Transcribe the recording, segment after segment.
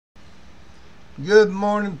Good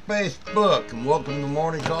morning, Facebook, and welcome to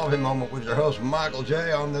Morning Coffee Moment with your host, Michael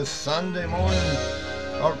J. on this Sunday morning,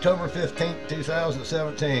 October 15th,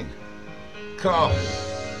 2017. Coffee.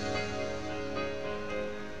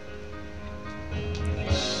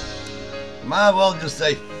 Might as well just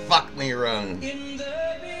say, fuck me run.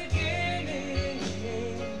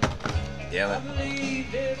 Damn it.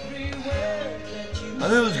 I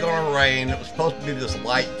knew it was going to rain. It was supposed to be this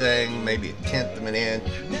light thing, maybe a tenth of an inch.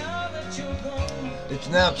 It's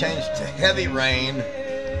now changed to heavy rain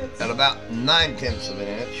at about 9/10 of an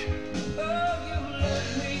inch.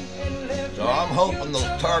 So I'm hoping those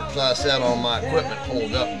tarps I set on my equipment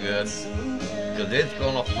hold up good, because it's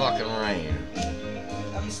gonna fucking rain.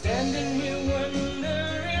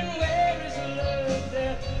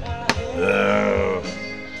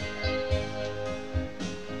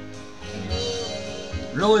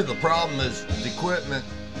 Really, the problem is the equipment,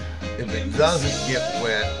 if it doesn't get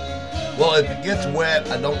wet, well, if it gets wet,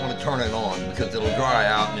 I don't want to turn it on because it'll dry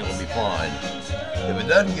out and it'll be fine. If it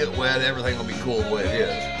doesn't get wet, everything will be cool the way it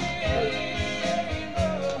is.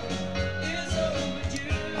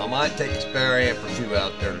 But I might take a spare amp or two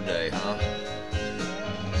out there today, huh?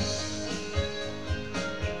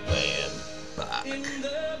 Man, fuck.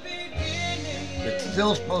 It's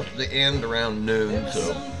still supposed to end around noon,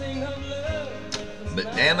 so.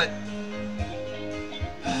 But damn it,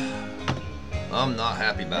 I'm not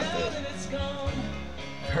happy about this.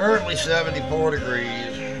 Currently 74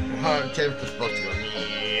 degrees. High temperature supposed to go,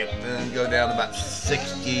 and go down to about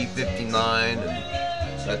 60, 59,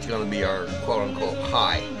 and that's going to be our quote-unquote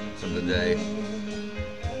high for the day.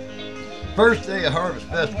 First day of Harvest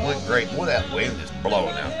Fest went great. Boy, that wind is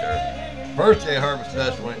blowing out there. First day of Harvest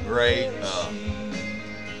Fest went great.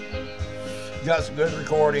 Got some good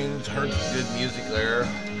recordings, heard some good music there.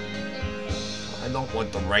 I don't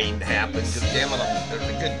want the rain to happen, because damn it, there's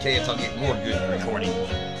a good chance I'll get more good recordings,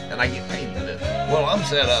 and I get paid for this. Well, I'm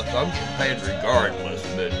set up, so I'm getting paid regardless,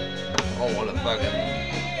 but I don't want to fucking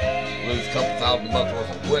lose a couple $1,000 worth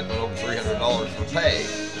of equipment over $300 for pay.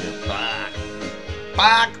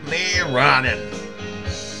 Fuck me running.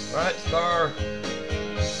 Right, Star?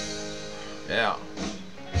 Yeah.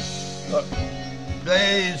 Look,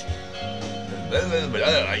 days.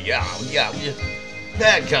 Yeah.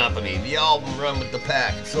 Bad Company, the album Run with the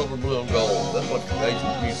Pack, Silver, Blue, and Gold. That's what today's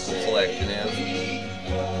musical selection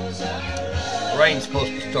is. Rain's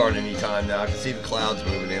supposed to start anytime now. I can see the clouds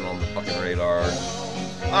moving in on the fucking radar.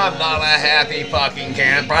 I'm not a happy fucking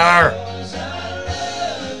camper.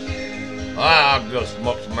 I'll go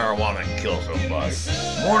smoke some marijuana and kill somebody.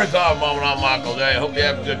 Morning Coffee Moment, I'm Michael J. Hope you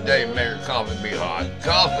have a good day and may your coffee be hot.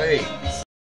 Coffee!